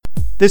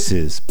This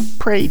is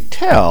Pray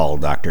Tell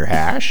Dr.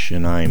 Hash,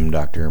 and I'm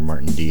Dr.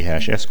 Martin D.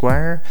 Hash,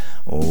 Esquire,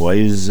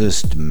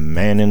 wisest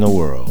man in the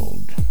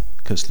world,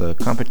 'cause the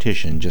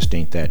competition just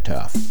ain't that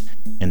tough.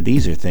 And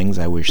these are things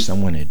I wish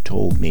someone had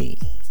told me.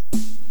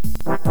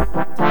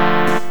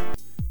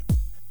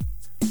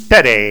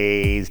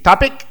 Today's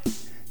topic,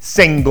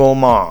 single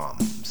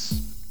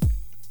moms.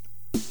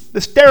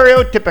 The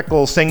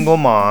stereotypical single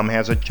mom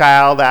has a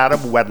child out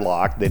of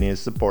wedlock that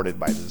is supported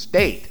by the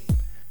state.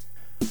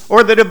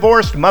 Or the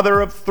divorced mother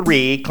of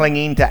three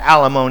clinging to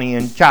alimony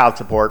and child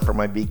support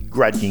from a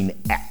begrudging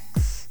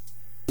ex.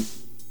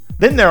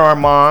 Then there are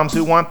moms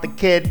who want the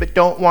kid but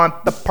don't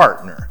want the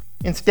partner,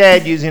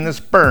 instead using a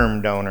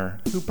sperm donor,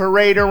 who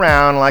parade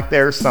around like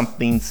they're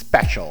something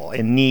special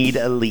and need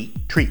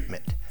elite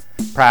treatment,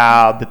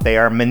 proud that they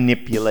are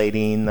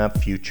manipulating the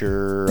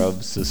future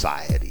of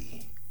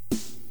society.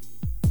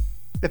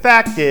 The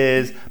fact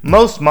is,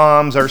 most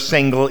moms are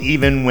single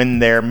even when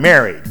they're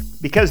married,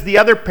 because the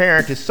other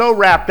parent is so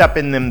wrapped up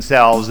in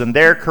themselves and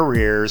their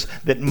careers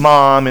that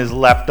mom is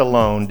left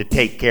alone to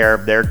take care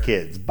of their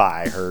kids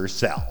by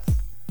herself.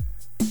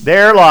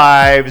 Their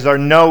lives are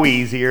no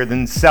easier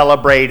than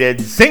celebrated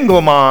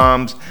single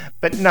moms,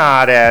 but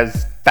not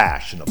as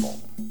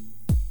fashionable.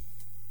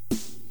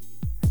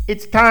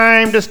 It's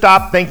time to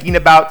stop thinking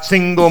about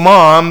single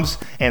moms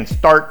and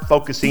start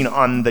focusing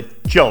on the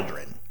children.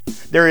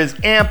 There is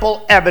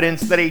ample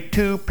evidence that a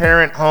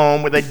two-parent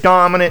home with a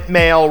dominant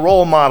male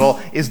role model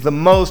is the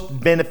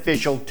most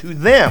beneficial to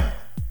them.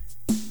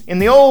 In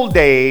the old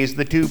days,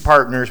 the two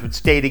partners would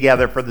stay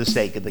together for the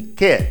sake of the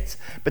kids,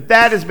 but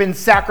that has been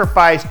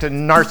sacrificed to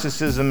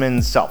narcissism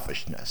and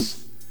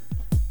selfishness.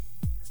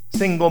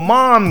 Single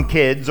mom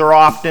kids are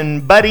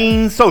often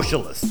budding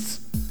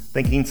socialists,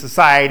 thinking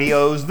society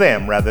owes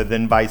them rather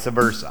than vice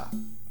versa.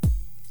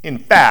 In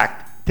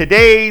fact,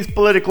 today's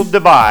political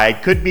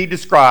divide could be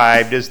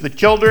described as the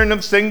children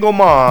of single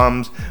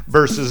moms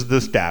versus the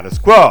status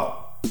quo.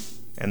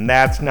 And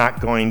that's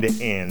not going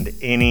to end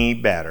any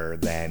better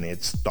than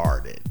it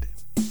started.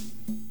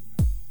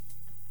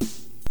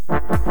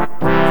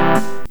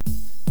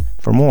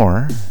 For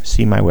more,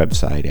 see my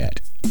website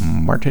at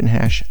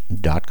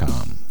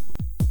martinhash.com.